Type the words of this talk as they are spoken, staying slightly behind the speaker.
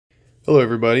Hello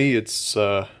everybody, it's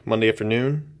Monday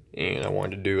afternoon and I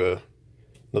wanted to do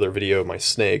another video of my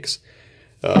snakes.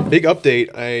 Big update,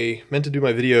 I meant to do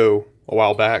my video a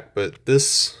while back, but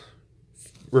this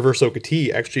reverse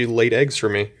Okeetee actually laid eggs for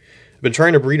me. I've been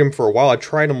trying to breed them for a while. I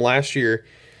tried them last year.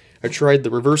 I tried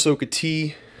the reverse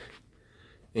Okeetee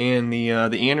and the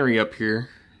anery up here,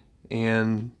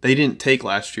 and they didn't take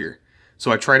last year. So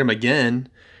I tried them again,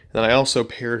 and I also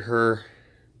paired her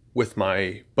with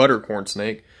my butter corn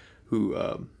snake, who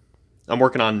I'm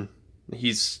working on.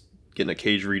 He's getting a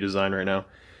cage redesign right now,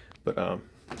 but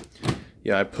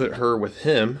yeah, I put her with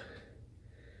him.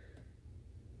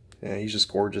 Yeah, he's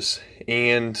just gorgeous.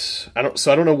 And I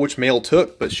don't know which male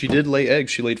took, but she did lay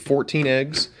eggs. She laid 14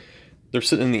 eggs. They're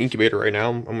sitting in the incubator right now.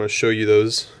 I'm going to show you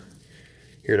those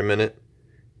here in a minute.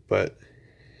 But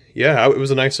yeah, it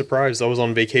was a nice surprise. I was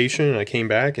on vacation and I came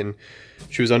back and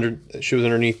she was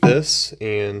underneath this,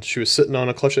 and she was sitting on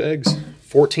a clutch of eggs.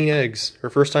 14 eggs.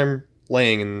 Her first time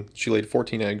laying, and she laid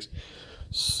 14 eggs.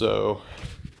 So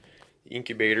the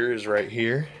incubator is right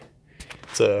here.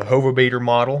 It's a Hovobator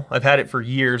model. I've had it for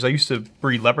years. I used to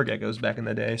breed leopard geckos back in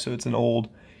the day, so it's an old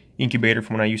incubator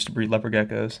from when I used to breed leopard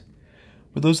geckos.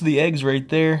 But those are the eggs right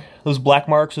there. Those black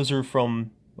marks, those are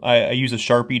from, I use a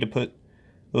Sharpie to put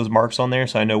those marks on there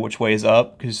so I know which way is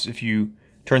up, because if you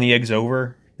turn the eggs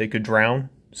over, they could drown.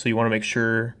 So you want to make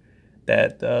sure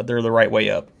that they're the right way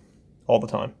up all the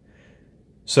time.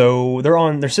 So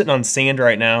they're sitting on sand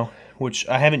right now, which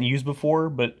I haven't used before,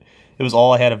 but it was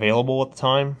all I had available at the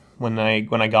time when I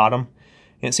got them,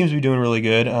 and it seems to be doing really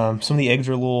good. Some of the eggs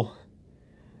are a little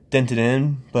dented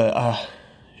in, but I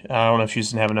don't know if she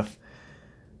doesn't have enough.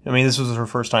 I mean, this was her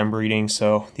first time breeding,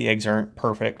 so the eggs aren't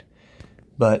perfect,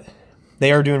 but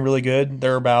they are doing really good.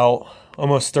 They're about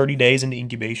almost 30 days into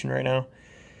incubation right now,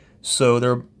 so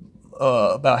they're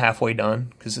about halfway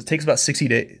done, because it takes about 60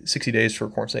 days for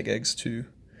corn snake eggs to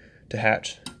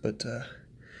hatch. But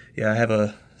yeah, I have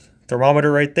a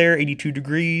thermometer right there, 82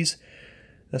 degrees.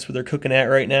 That's what they're cooking at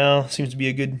right now. Seems to be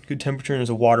a good temperature, and there's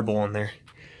a water bowl in there.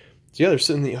 So yeah, they're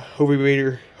sitting in the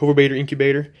Hovobator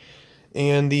incubator,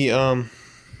 and the I'll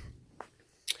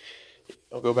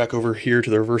go back over here to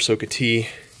the reverse Okeetee.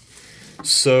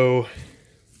 So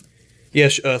yeah,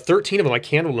 13 of them, I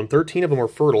candled them. 13 of them are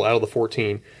fertile out of the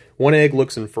 14. One egg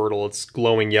looks infertile. It's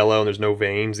glowing yellow and there's no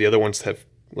veins. The other ones have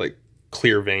like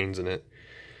clear veins in it.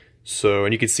 So,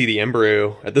 and you can see the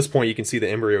embryo. At this point, you can see the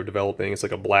embryo developing. It's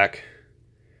like a black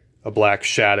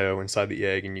shadow inside the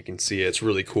egg, and you can see it. It's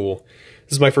really cool.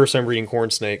 This is my first time breeding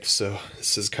corn snakes, so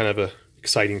this is kind of a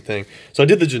exciting thing. So I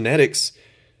did the genetics.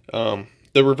 The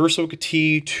reverse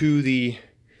Okeetee to the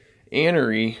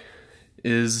anery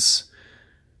is,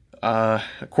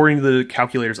 according to the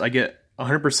calculators, I get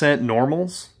 100%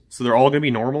 normals. So they're all going to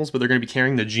be normals, but they're going to be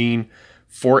carrying the gene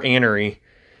for anery,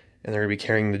 and they're going to be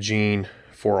carrying the gene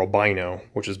for albino,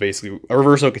 which is basically, a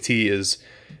reverse Okeetee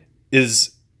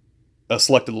is a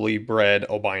selectively bred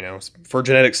albino. For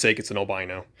genetics sake, it's an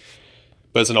albino.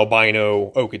 But it's an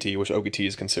albino Okeetee, which Okeetee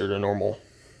is considered a normal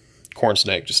corn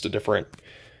snake, just a different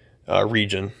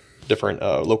region, different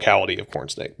locality of corn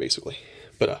snake, basically.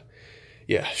 But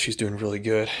yeah, she's doing really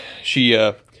good. She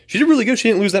did really good. She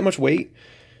didn't lose that much weight.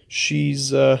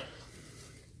 She's so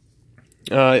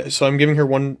I'm giving her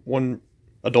one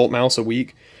adult mouse a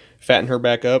week, fatten her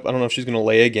back up. I don't know if she's going to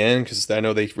lay again, because I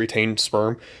know they retain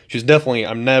sperm. She's definitely,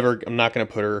 I'm not going to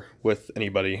put her with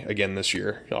anybody again this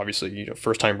year. Obviously, you know,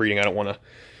 first time breeding, I don't want to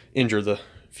injure the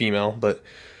female, but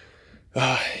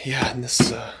yeah, and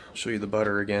this, I'll show you the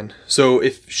butter again. So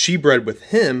if she bred with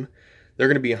him, they're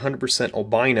going to be 100%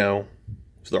 albino.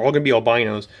 So they're all going to be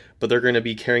albinos, but they're going to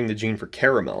be carrying the gene for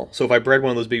caramel. So if I bred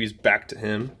one of those babies back to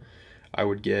him, I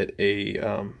would get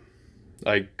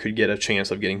I could get a chance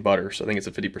of getting butters. I think it's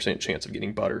a 50% chance of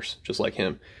getting butters, just like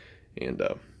him. And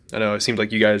I know it seems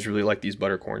like you guys really like these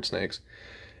butter corn snakes,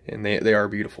 and they are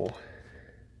beautiful.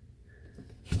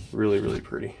 Really, really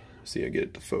pretty. See, I get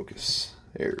it to focus.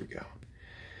 There we go.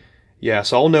 Yeah,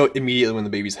 so I'll know immediately when the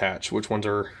babies hatch which ones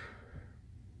are,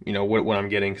 you know, what I'm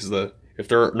getting, because if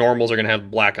they're normals, they're going to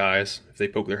have black eyes if they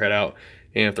poke their head out,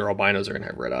 and if they're albinos, they're going to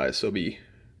have red eyes, so it'll be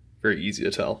very easy to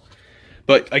tell.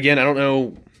 But again, I don't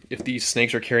know if these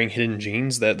snakes are carrying hidden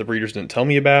genes that the breeders didn't tell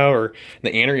me about, or the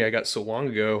anery I got so long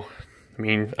ago. I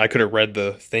mean, I could have read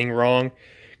the thing wrong.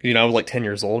 You know, I was like 10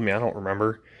 years old. I mean, I don't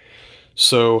remember.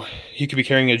 So he could be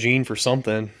carrying a gene for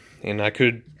something, and I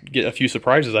could get a few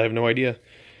surprises. I have no idea.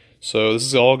 So this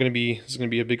is going to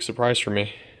be a big surprise for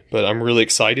me. But I'm really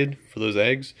excited for those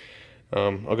eggs.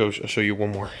 I'll show you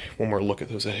one more look at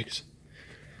those eggs.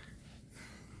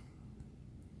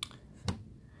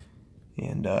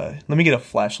 And let me get a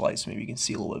flashlight so maybe you can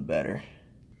see a little bit better.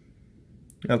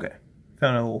 Okay,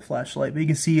 found a little flashlight, but you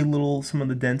can see some of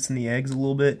the dents in the eggs a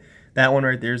little bit. That one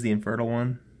right there is the infertile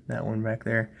one. That one back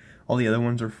there. All the other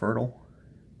ones are fertile,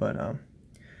 but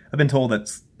I've been told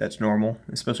that's normal,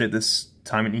 especially at this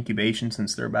time in incubation,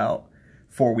 since they're about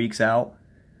 4 weeks out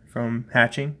from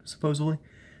hatching, supposedly.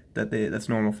 That's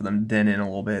normal for them to dent in a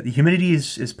little bit. The humidity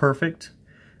is perfect.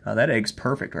 That egg's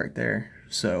perfect right there.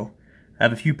 So I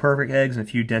have a few perfect eggs and a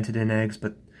few dented in eggs,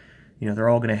 but you know, they're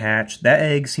all going to hatch. That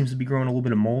egg seems to be growing a little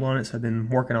bit of mold on it, so I've been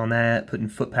working on that, putting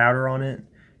foot powder on it,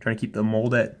 trying to keep the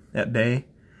mold at bay.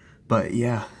 But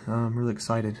yeah, I'm really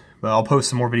excited. But I'll post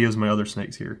some more videos of my other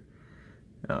snakes here.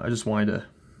 I just wanted to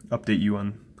update you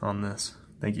on this.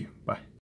 Thank you. Bye.